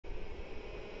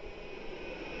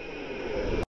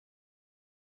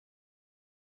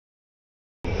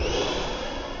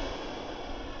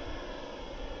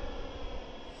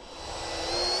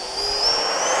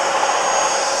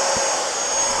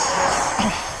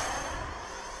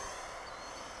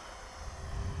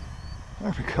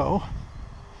There we go.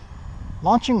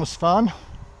 Launching was fun.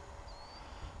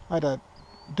 I had to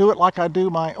do it like I do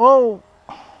my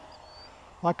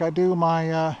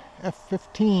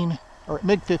F-15 or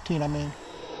MiG-15, I mean.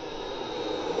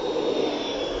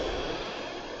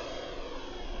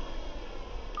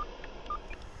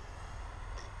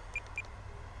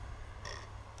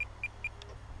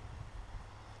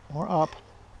 Or up.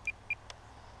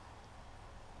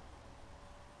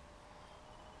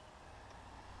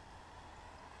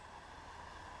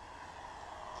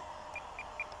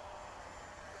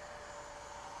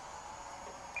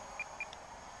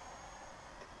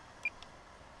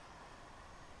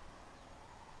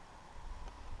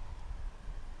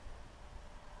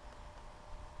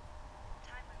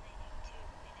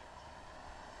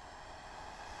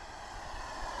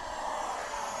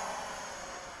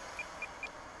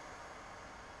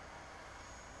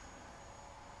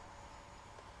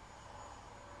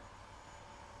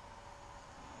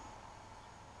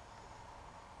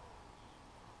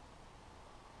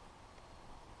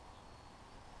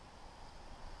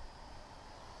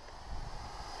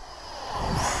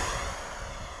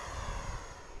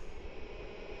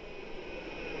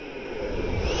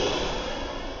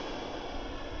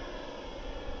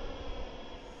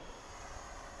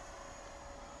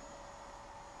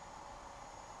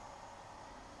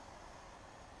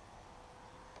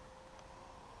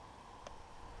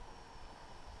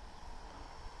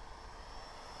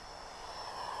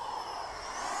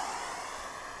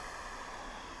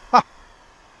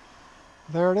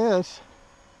 There it is,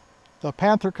 the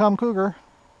Panther cum Cougar.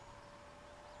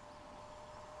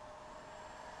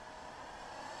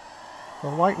 The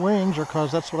white wings are because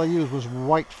that's what I used, was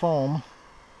white foam,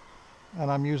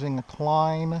 and I'm using a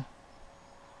Klein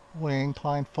wing,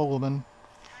 Klein Fogelman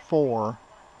 4,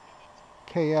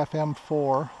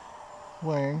 KFM4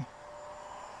 wing.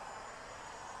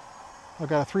 I've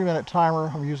got a 3-minute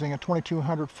timer. I'm using a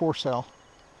 2200 4-cell.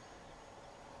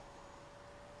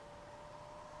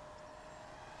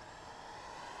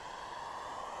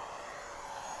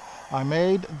 I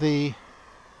made the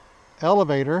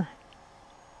elevator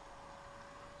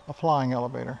a flying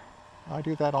elevator. I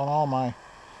do that on all my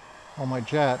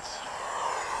jets.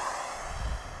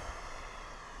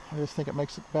 I just think it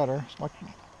makes it better. It's like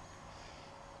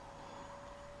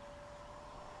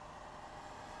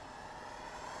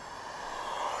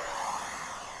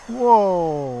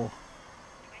whoa.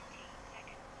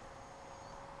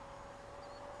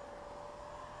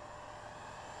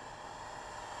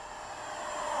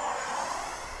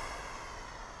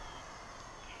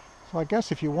 So I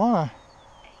guess if you want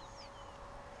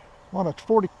a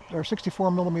 40 or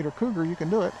 64 millimeter Cougar, you can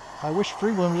do it. I wish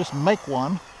FREEWING would just make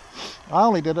one. I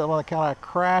only did it when I kind of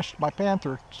crashed my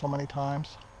Panther so many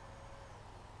times.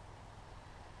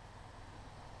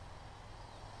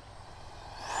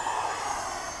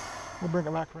 We'll bring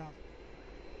it back around.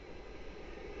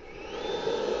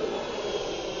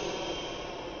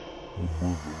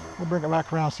 We'll bring it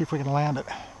back around, see if we can land it.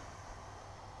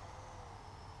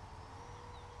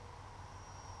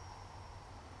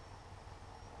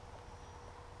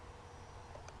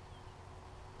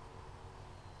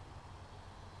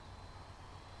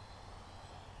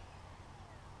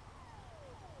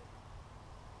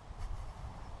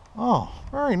 Oh,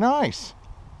 very nice.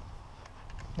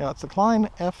 Yeah, it's the Klein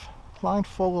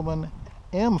Fogelman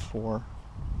M4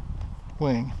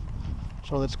 wing.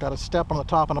 So it's got a step on the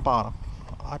top and the bottom.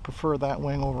 I prefer that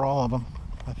wing over all of them.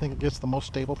 I think it gets the most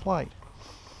stable flight.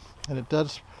 And it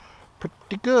does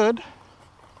pretty good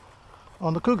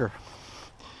on the Cougar.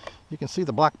 You can see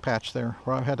the black patch there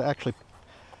where I had to actually,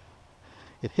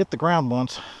 it hit the ground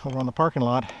once over on the parking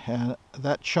lot, and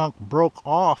that chunk broke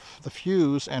off the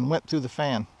fuse and went through the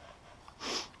fan.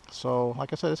 So,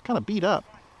 like I said, it's kind of beat up,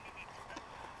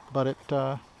 but it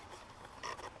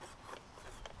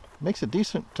makes a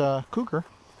decent Cougar.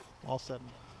 All set.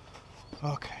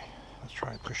 Okay, let's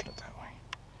try pushing it that way.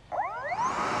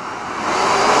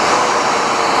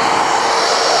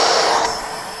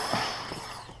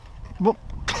 Whoop.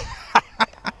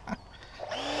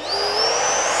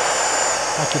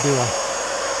 I could do a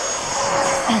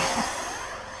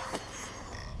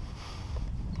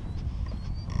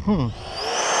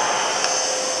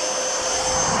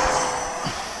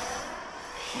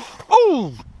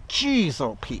Oh, jeez,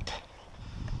 oh, Pete.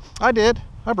 I did.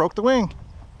 I broke the wing.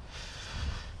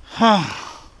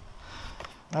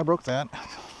 I broke that.